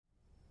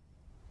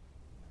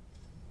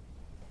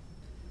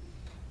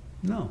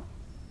No.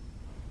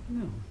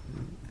 No.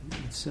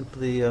 It's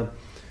simply an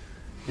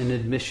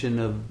admission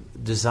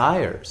of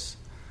desires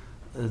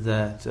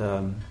that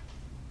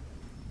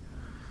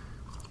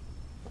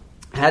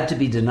had to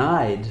be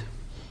denied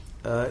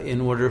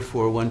in order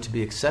for one to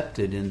be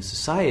accepted in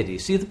society.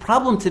 See, the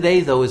problem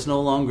today, though, is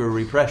no longer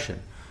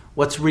repression.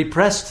 What's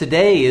repressed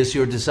today is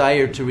your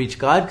desire to reach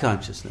God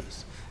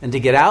consciousness and to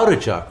get out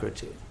of Chakra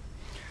 2.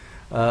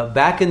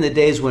 Back in the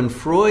days when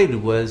Freud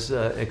was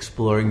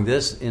exploring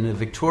this in a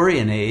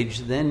Victorian age,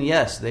 then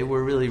yes, they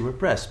were really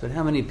repressed. But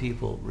how many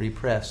people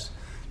repress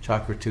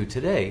Chakra 2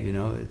 today? You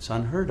know, it's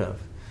unheard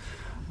of.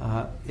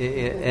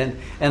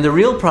 And the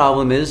real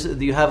problem is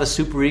that you have a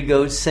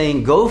superego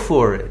saying, go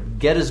for it.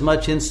 Get as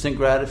much instant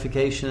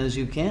gratification as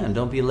you can.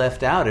 Don't be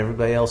left out.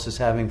 Everybody else is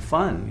having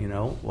fun, you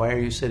know. Why are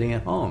you sitting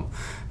at home?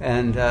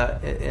 And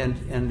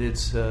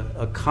it's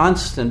a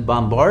constant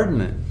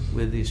bombardment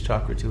with these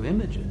Chakra 2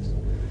 images.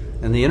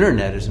 And the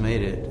internet has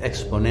made it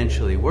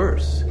exponentially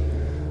worse.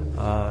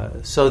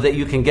 So that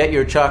you can get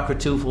your Chakra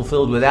 2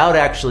 fulfilled without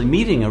actually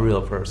meeting a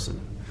real person.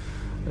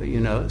 You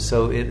know,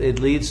 so it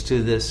leads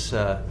to this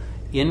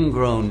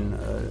ingrown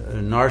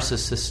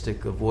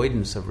narcissistic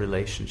avoidance of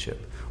relationship,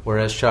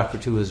 whereas Chakra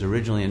 2 was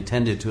originally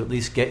intended to at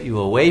least get you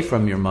away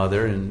from your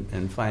mother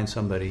and find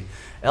somebody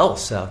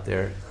else out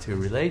there to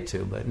relate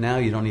to. But now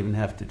you don't even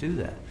have to do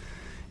that.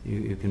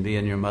 You can be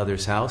in your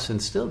mother's house and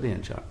still be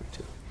in Chakra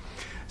 2.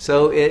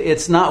 So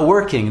it's not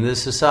working. The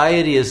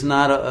society is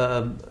not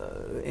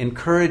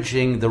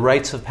encouraging the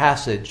rites of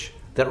passage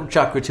that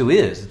Chakra 2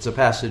 is. It's a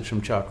passage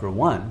from Chakra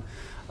 1,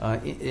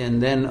 and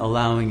then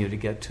allowing you to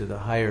get to the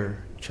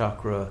higher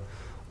chakra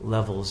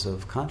levels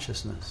of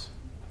consciousness.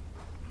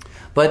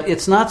 But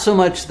it's not so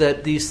much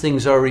that these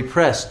things are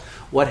repressed.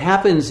 What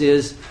happens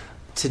is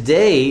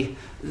today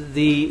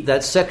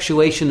that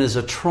sexuation is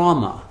a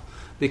trauma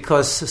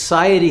because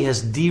society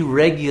has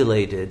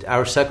deregulated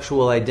our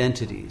sexual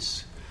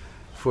identities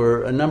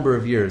for a number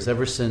of years,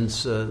 ever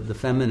since the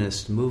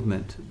feminist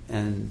movement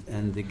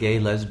and the gay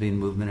lesbian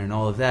movement and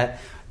all of that.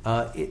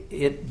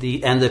 And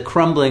the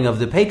crumbling of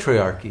the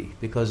patriarchy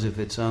because of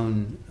its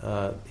own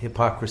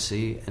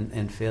hypocrisy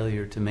and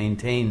failure to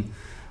maintain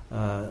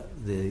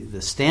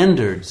the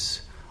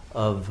standards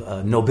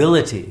of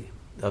nobility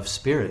of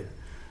spirit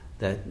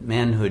that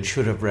manhood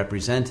should have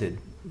represented,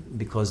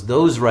 because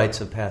those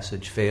rites of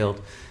passage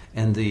failed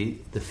and the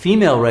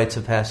female rites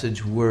of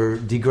passage were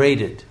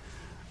degraded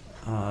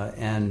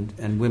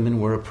and women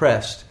were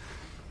oppressed.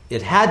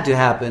 It had to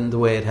happen the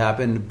way it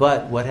happened,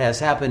 but what has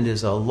happened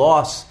is a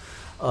loss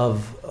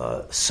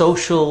of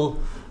social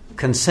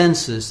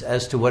consensus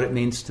as to what it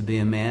means to be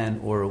a man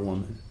or a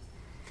woman.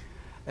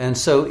 And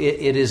so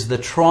it is the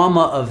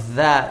trauma of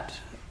that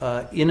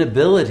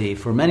inability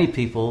for many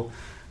people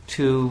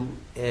to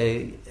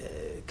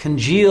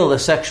congeal a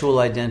sexual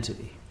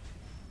identity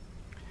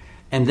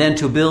and then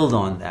to build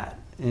on that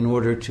in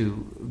order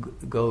to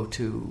go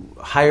to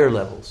higher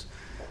levels.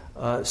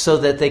 So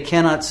that they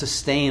cannot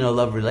sustain a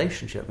love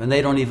relationship. And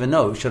they don't even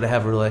know, should I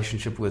have a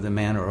relationship with a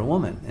man or a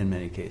woman in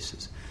many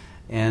cases?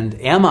 And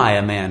am I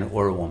a man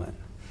or a woman?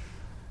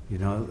 You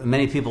know,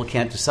 many people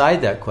can't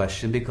decide that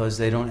question because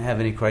they don't have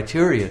any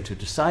criteria to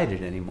decide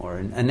it anymore.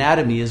 And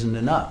anatomy isn't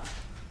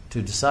enough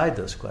to decide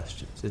those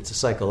questions. It's a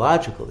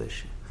psychological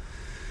issue.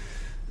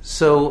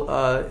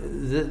 So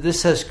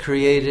this has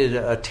created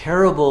a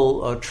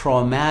terrible,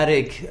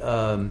 traumatic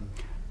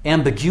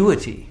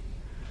ambiguity.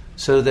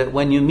 So that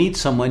when you meet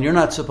someone, you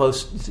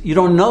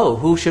don't know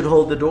who should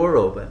hold the door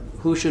open,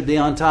 who should be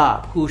on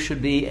top, who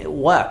should be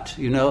what,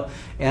 you know,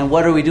 and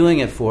what are we doing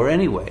it for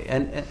anyway?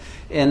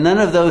 And none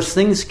of those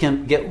things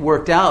can get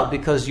worked out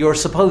because you're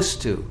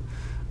supposed to,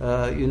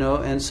 you know.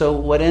 And so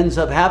what ends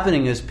up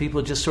happening is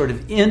people just sort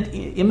of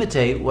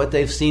imitate what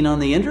they've seen on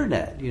the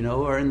internet, you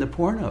know, or in the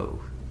porno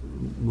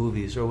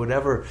movies or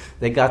whatever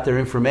they got their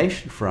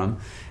information from,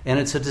 and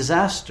it's a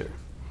disaster.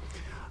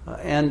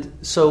 And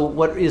so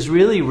what is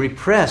really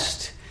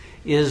repressed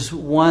is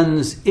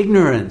one's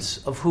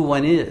ignorance of who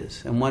one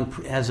is. And one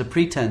has a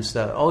pretense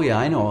that, oh yeah,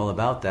 I know all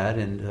about that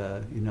and,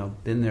 you know,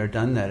 been there,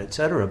 done that,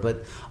 etc.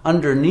 But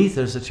underneath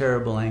there's a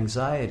terrible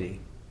anxiety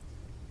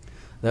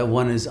that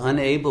one is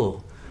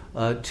unable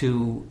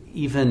to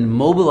even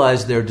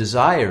mobilize their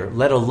desire,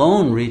 let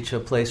alone reach a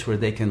place where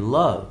they can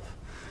love.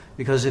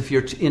 Because if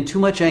you're in too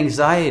much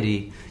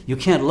anxiety, you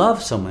can't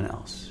love someone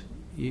else.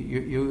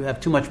 You have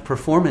too much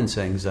performance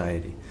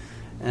anxiety.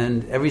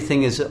 And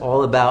everything is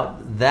all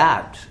about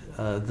that,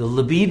 the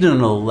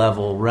libidinal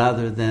level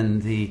rather than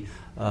the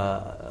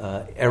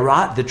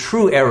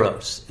true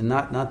eros, and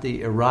not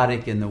the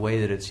erotic in the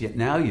way that it's yet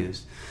now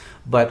used,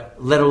 but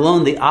let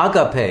alone the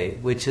agape,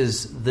 which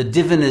is the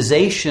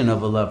divinization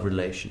of a love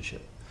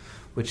relationship,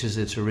 which is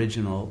its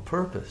original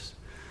purpose.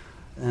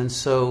 And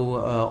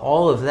so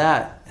all of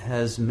that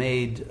has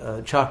made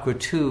Chakra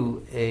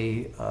 2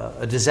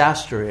 a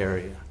disaster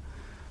area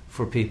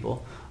for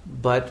people,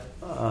 but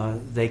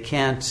they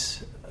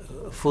can't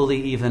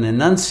fully even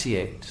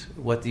enunciate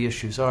what the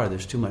issues are.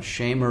 There's too much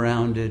shame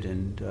around it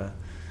and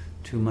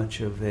too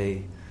much of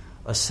a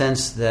a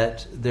sense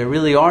that there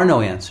really are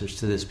no answers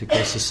to this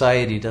because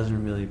society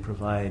doesn't really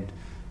provide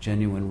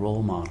genuine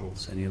role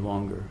models any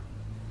longer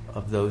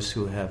of those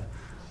who have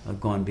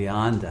gone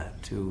beyond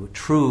that to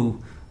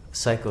true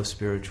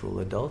psycho-spiritual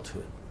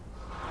adulthood.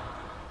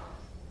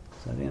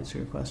 Does that answer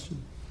your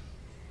question?